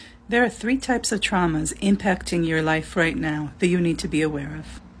There are three types of traumas impacting your life right now that you need to be aware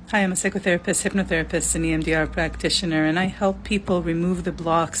of. Hi, I'm a psychotherapist, hypnotherapist, and EMDR practitioner, and I help people remove the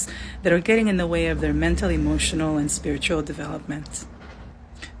blocks that are getting in the way of their mental, emotional, and spiritual development.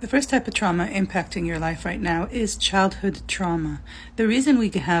 The first type of trauma impacting your life right now is childhood trauma. The reason we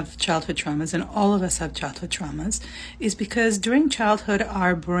have childhood traumas, and all of us have childhood traumas, is because during childhood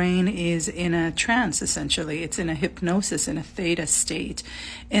our brain is in a trance, essentially. It's in a hypnosis, in a theta state.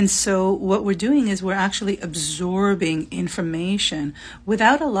 And so what we're doing is we're actually absorbing information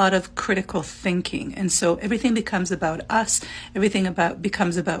without a lot of critical thinking. And so everything becomes about us,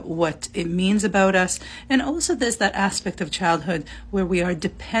 becomes about what it means about us. And also there's that aspect of childhood where we are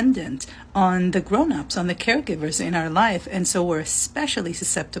dependent on the grown-ups, on the caregivers in our life, and so we're especially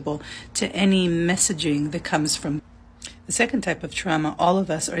susceptible to any messaging that comes from. The second type of trauma all of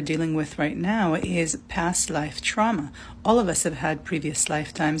us are dealing with right now is past life trauma. All of us have had previous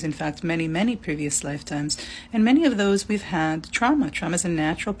lifetimes, in fact, many previous lifetimes, and many of those we've had trauma. Trauma is a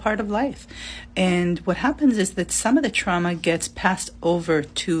natural part of life. And what happens is that some of the trauma gets passed over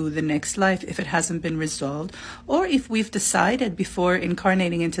to the next life if it hasn't been resolved, or if we've decided before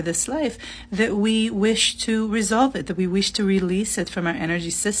incarnating into this life that we wish to resolve it, that we wish to release it from our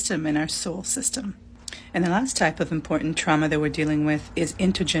energy system and our soul system. And the last type of important trauma that we're dealing with is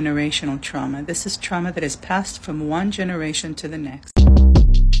intergenerational trauma. This is trauma that is passed from one generation to the next.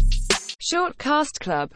 Shortcast Club.